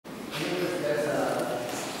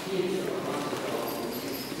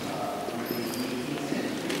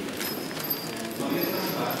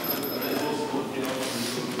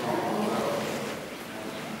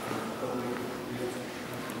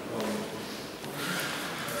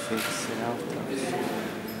Alright,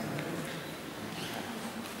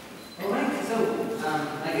 so,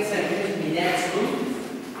 like I said, this is Milet's room.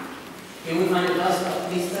 Here we find the bust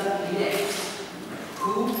of Mr. Milet,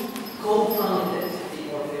 who co-founded the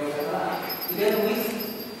Musica Catalana, together with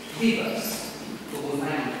Vivas, who we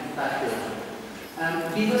find that room.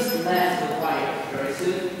 Vivas left the choir very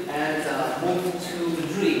soon and moved to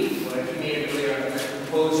Madrid, where he made a career as a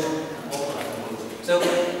composer, an opera composer. So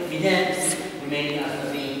Milet remained as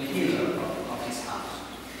the main pillar of his house.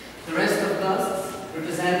 The rest of busts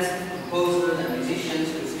represent composers and musicians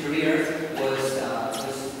whose career was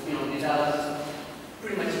developed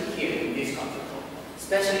pretty much here in this country,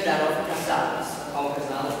 especially that of Casals, our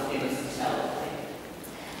Casals famous cello.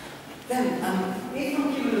 Then, if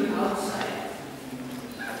we look outside,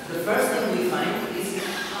 the first thing we find is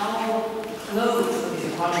how close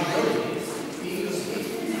this apartment building is, because it's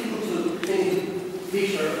difficult to take a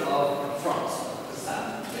picture of the front of the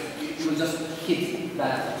Casals. You will just hit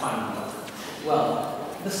that apartment building. Well,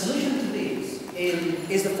 the solution to this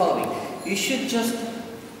is the following. You should just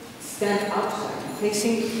stand outside,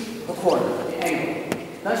 facing a corner, the angle.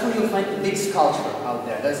 That's where you'll find the big sculpture out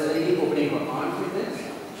there. There's a lady opening her arms with it.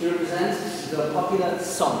 She represents the popular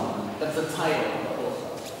song. That's the title of the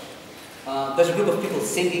whole song. There's a group of people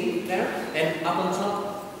singing there, and up on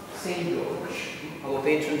top, Saint George, our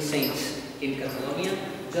patron saint in Catalonia,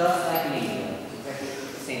 just like in India, exactly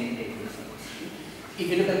the same patron saint. If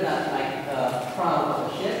you look at that like a prow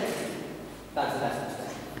of a ship, that's the best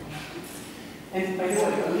mistake. And by the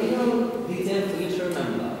way, a little detail for you to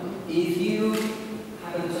remember. If you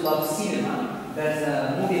happen to love cinema, there's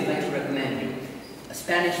a movie I'd like to recommend you. A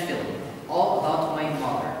Spanish film, all about my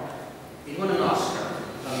mother. It won an Oscar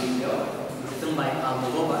some years ago. It's a film by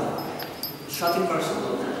Almodovar, shot in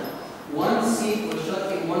Barcelona. One scene was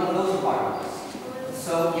shot in one of those apartments.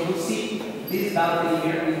 So you will see this balcony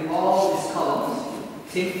here with all these columns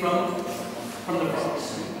seen from the front.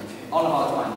 All about one.